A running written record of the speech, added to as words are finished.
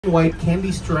white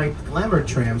candy-striped glamour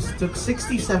trams took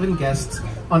 67 guests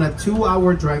on a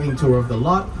 2-hour driving tour of the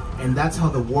lot, and that's how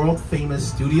the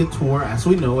world-famous studio tour as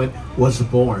we know it was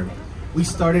born. We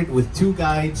started with 2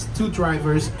 guides, 2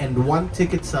 drivers, and 1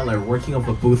 ticket seller working off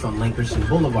a booth on Lankershim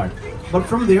Boulevard. But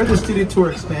from there, the studio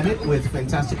tour expanded with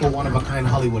fantastical one-of-a-kind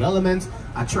Hollywood elements,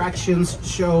 attractions,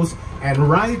 shows, and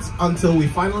rides until we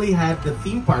finally had the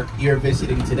theme park you're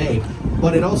visiting today.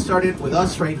 But it all started with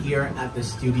us right here at the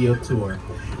studio tour.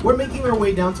 We're making our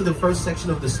way down to the first section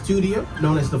of the studio,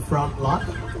 known as the front lot.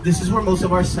 This is where most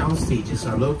of our sound stages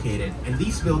are located, and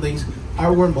these buildings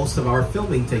are where most of our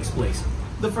filming takes place.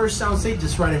 The first soundstage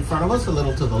is right in front of us, a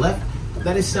little to the left.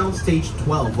 That is Soundstage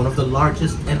 12, one of the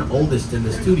largest and oldest in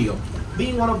the studio.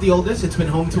 Being one of the oldest, it's been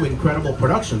home to incredible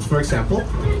productions. For example,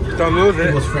 Don't move it.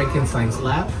 It was Frankenstein's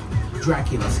Lab,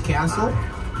 Dracula's Castle,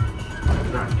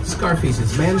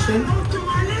 Scarface's Mansion.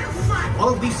 All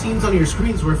of these scenes on your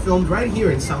screens were filmed right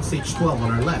here in Soundstage 12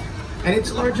 on our left. And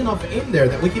it's large enough in there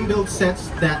that we can build sets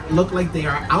that look like they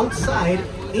are outside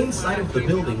inside of the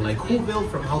building, like Whoville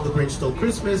from How the Grinch Stole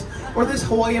Christmas, or this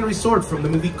Hawaiian resort from the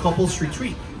movie Couples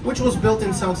Retreat, which was built in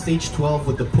Soundstage 12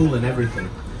 with the pool and everything.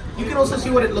 You can also see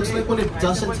what it looks like when it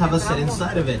doesn't have a set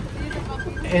inside of it.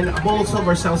 And most of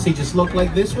our sound stages look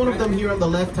like this. One of them here on the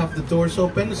left have the doors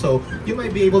open, so you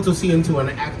might be able to see into an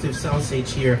active sound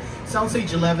stage here.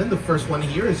 Soundstage 11, the first one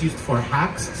here, is used for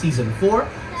Hacks Season 4.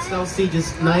 Sound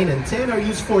stages 9 and 10 are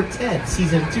used for Ted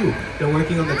Season 2. They're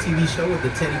working on the TV show with the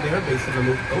teddy bear based on the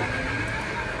movie.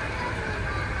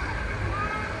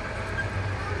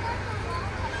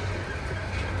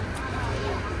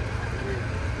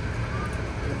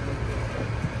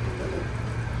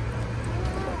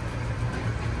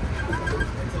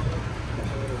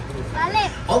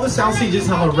 All the sound stages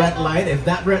have a red light. If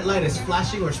that red light is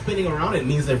flashing or spinning around, it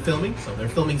means they're filming. So they're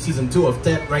filming Season 2 of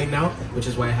Ted right now, which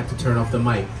is why I had to turn off the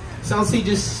mic. Sound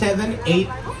stages 7, 8,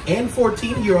 and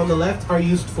 14 here on the left are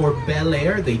used for Bel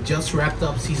Air. They just wrapped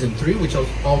up Season 3, which is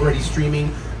already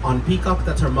streaming on Peacock.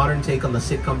 That's our modern take on the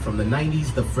sitcom from the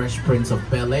 90s, The Fresh Prince of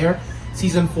Bel Air.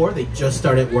 Season 4, they just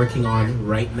started working on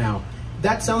right now.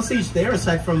 That soundstage there,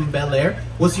 aside from Bel Air,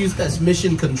 was used as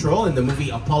Mission Control in the movie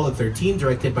Apollo 13,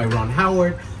 directed by Ron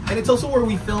Howard, and it's also where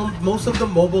we filmed most of the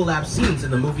mobile lab scenes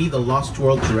in the movie The Lost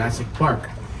World Jurassic Park.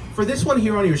 For this one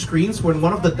here on your screens, when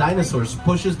one of the dinosaurs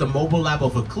pushes the mobile lab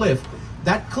off a cliff,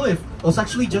 that cliff was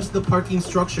actually just the parking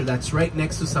structure that's right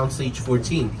next to Soundstage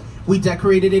 14. We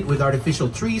decorated it with artificial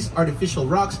trees, artificial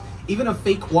rocks, even a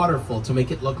fake waterfall to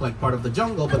make it look like part of the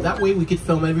jungle, but that way we could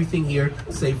film everything here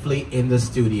safely in the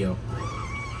studio.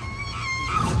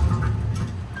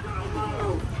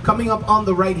 Coming up on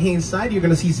the right-hand side, you're going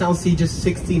to see sound stages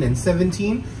 16 and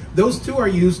 17. Those 2 are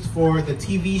used for the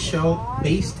TV show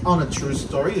based on a true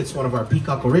story. It's one of our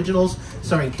Peacock originals,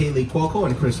 starring Kaylee Cuoco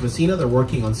and Chris Messina. They're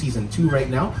working on Season 2 right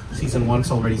now. Season 1's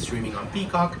already streaming on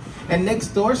Peacock. And next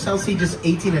door, sound stages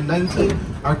 18 and 19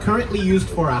 are currently used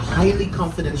for a highly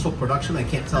confidential production I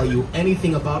can't tell you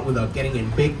anything about without getting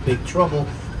in big trouble.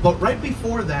 But right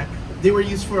before that, they were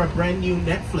used for a brand new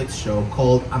Netflix show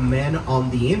called A Man on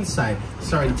the Inside,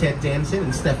 starring Ted Danson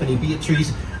and Stephanie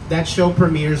Beatriz. That show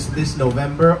premieres this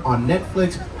November on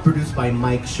Netflix, produced by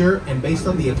Mike Schur, and based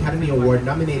on the Academy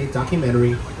Award-nominated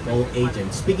documentary, Old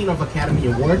Agent. Speaking of Academy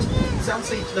Awards,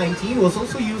 Soundstage 19 was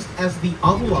also used as the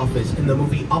Oval Office in the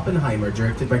movie Oppenheimer,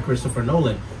 directed by Christopher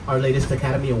Nolan, our latest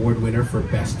Academy Award winner for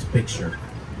Best Picture.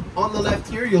 On the left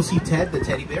here, you'll see Ted, the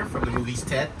teddy bear from the movies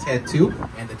Ted, Ted 2,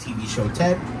 and the TV show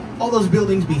Ted. All those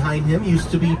buildings behind him used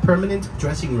to be permanent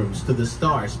dressing rooms to the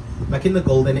stars back in the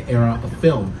golden era of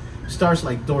film. Stars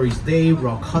like Doris Day,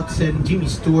 Rock Hudson, Jimmy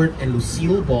Stewart, and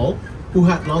Lucille Ball, who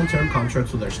had long-term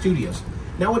contracts with our studios.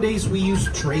 Nowadays, we use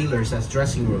trailers as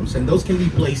dressing rooms, and those can be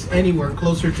placed anywhere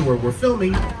closer to where we're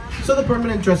filming, so the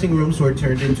permanent dressing rooms were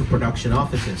turned into production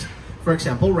offices. For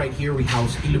example, right here we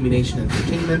house Illumination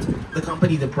Entertainment, the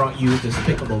company that brought you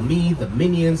Despicable Me, The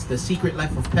Minions, The Secret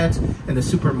Life of Pets, and the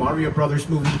Super Mario Brothers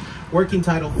movie. Working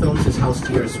Title Films is housed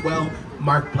here as well.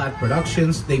 Mark Platt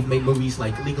Productions, they've made movies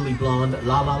like Legally Blonde,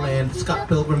 La La Land, Scott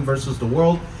Pilgrim vs. the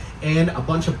World, and a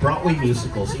bunch of Broadway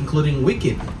musicals, including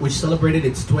Wicked, which celebrated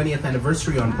its 20th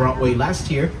anniversary on Broadway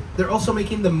last year. They're also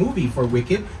making the movie for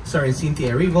Wicked, starring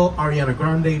Cynthia Erivo, Ariana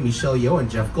Grande, Michelle Yeoh, and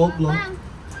Jeff Goldblum.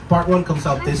 Part 1 comes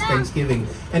out this Thanksgiving.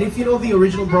 And if you know the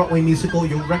original Broadway musical,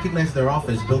 you'll recognize their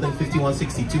office. Building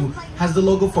 5162 has the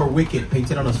logo for Wicked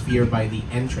painted on a sphere by the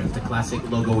entrance, the classic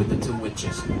logo with the 2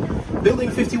 witches.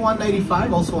 Building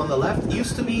 5195, also on the left,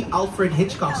 used to be Alfred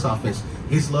Hitchcock's office.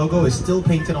 His logo is still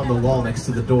painted on the wall next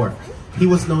to the door. He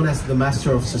was known as the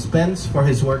master of suspense for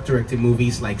his work directing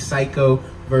movies like Psycho,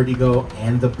 Vertigo,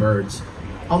 and The Birds.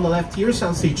 On the left here,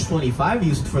 Soundstage 25,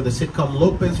 used for the sitcom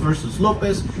Lopez vs.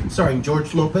 Lopez, starring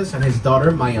George Lopez and his daughter,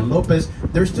 Maya Lopez.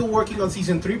 They're still working on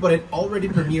season 3, but it already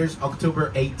premieres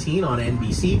October 18 on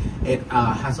NBC. It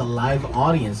has a live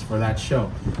audience for that show.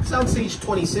 Soundstage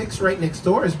 26, right next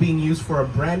door, is being used for a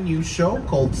brand new show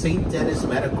called St. Dennis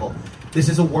Medical. This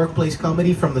is a workplace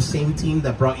comedy from the same team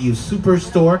that brought you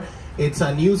Superstore. It's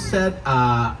a new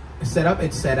setup.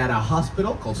 It's set at a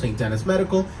hospital called St. Dennis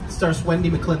Medical. It stars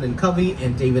Wendy McClendon-Covey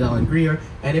and David Allen Greer,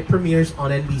 and it premieres on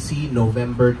NBC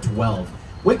November 12.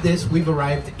 With this, we've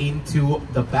arrived into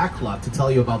the back lot. To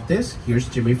tell you about this, here's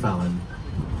Jimmy Fallon.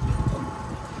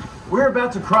 We're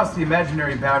about to cross the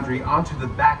imaginary boundary onto the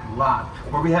back lot,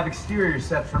 where we have exterior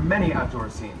sets for many outdoor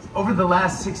scenes. Over the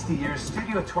last 60 years,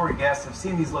 Studio Tour guests have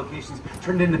seen these locations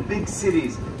turned into big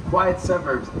cities, quiet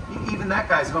suburbs, even that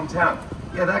guy's hometown.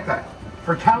 Yeah, that guy.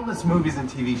 For countless movies and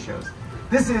TV shows.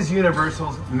 This is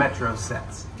Universal's Metro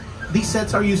sets. These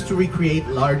sets are used to recreate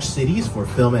large cities for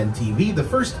film and TV. The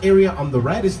first area on the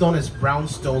right is known as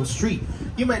Brownstone Street.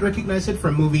 You might recognize it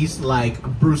from movies like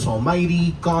Bruce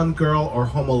Almighty, Gone Girl, or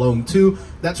Home Alone 2.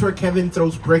 That's where Kevin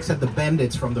throws bricks at the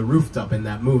bandits from the rooftop in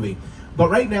that movie. But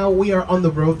right now, we are on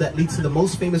the road that leads to the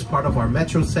most famous part of our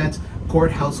Metro sets,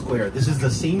 Courthouse Square. This is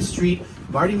the same street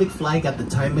Marty McFly got the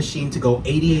time machine to go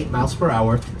 88 miles per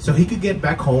hour so he could get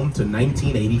back home to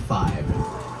 1985.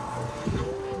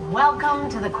 Welcome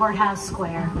to the Courthouse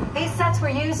Square. These sets were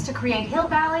used to create Hill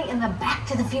Valley in the Back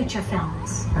to the Future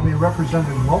films. And they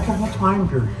represented multiple time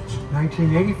periods,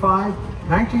 1985,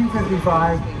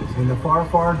 1955, and the far,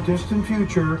 far distant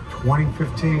future,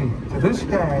 2015. To this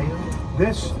day,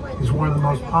 this is one of the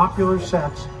most popular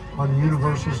sets on the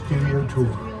Universal Studio Tour.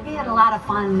 We had a lot of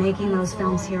fun making those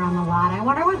films here on the lot. I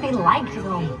wonder what it'd be like to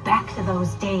go back to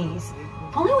those days.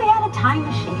 If only we had a time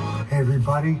machine. Hey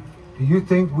everybody, do you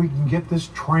think we can get this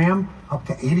tram up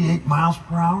to 88 miles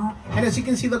per hour? And as you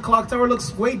can see, the clock tower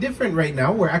looks way different right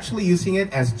now. We're actually using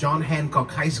it as John Hancock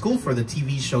High School for the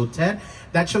TV show Ted.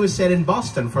 That show is set in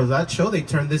Boston. For that show, they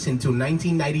turned this into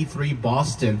 1993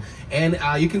 Boston. And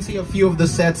you can see a few of the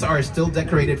sets are still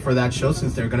decorated for that show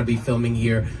since they're going to be filming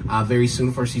here very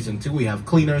soon for season 2. We have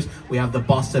cleaners, we have the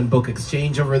Boston Book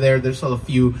Exchange over there. There's a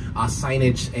few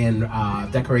signage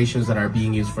and decorations that are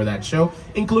being used for that show,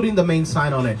 including the main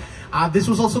sign on it. This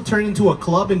was also turned into a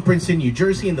club in Princeton, New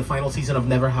Jersey in the final season of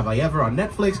Never Have I Ever on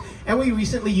Netflix, and we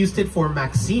recently used it for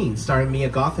Maxine, starring Mia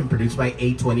Goth and produced by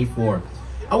A24.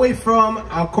 Away from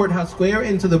Courthouse Square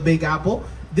into the Big Apple,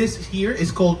 this here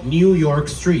is called New York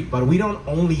Street, but we don't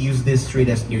only use this street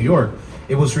as New York.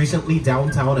 It was recently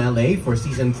downtown LA for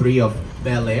season 3 of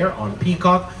Bel Air on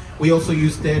Peacock. We also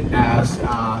used it as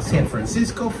San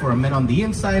Francisco for A Men on the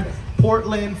Inside,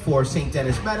 Portland for St.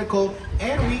 Dennis Medical,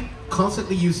 and we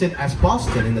constantly use it as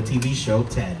Boston in the TV show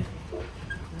Ted.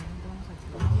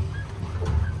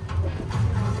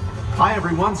 Hi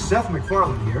everyone, Seth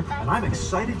MacFarlane here, and I'm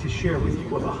excited to share with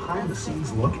you a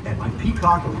behind-the-scenes look at my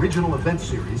Peacock original event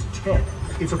series, TED.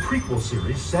 It's a prequel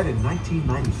series set in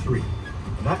 1993.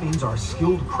 And that means our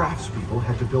skilled craftspeople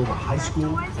had to build a high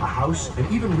school, a house, and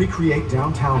even recreate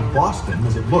downtown Boston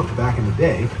as it looked back in the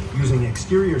day, using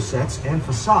exterior sets and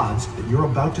facades that you're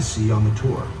about to see on the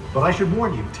tour. But I should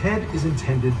warn you, TED is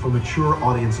intended for mature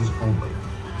audiences only.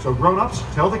 So grown-ups,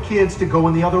 tell the kids to go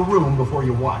in the other room before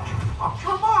you watch. Oh,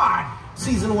 come on!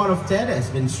 Season 1 of Ted has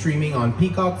been streaming on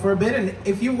Peacock for a bit, and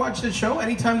if you watch the show,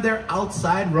 anytime they're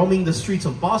outside roaming the streets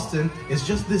of Boston, it's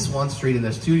just this one street in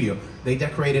the studio. They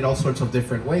decorated all sorts of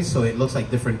different ways, so it looks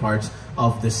like different parts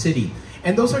of the city.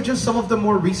 And those are just some of the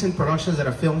more recent productions that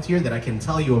are filmed here that I can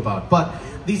tell you about. But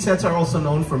these sets are also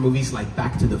known for movies like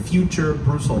Back to the Future,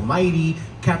 Bruce Almighty,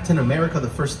 Captain America, The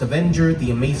First Avenger,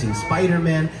 The Amazing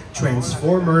Spider-Man,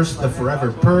 Transformers, The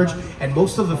Forever Purge, and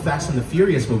most of the Fast and the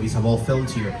Furious movies have all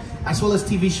filmed here, as well as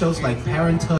TV shows like Parenthood,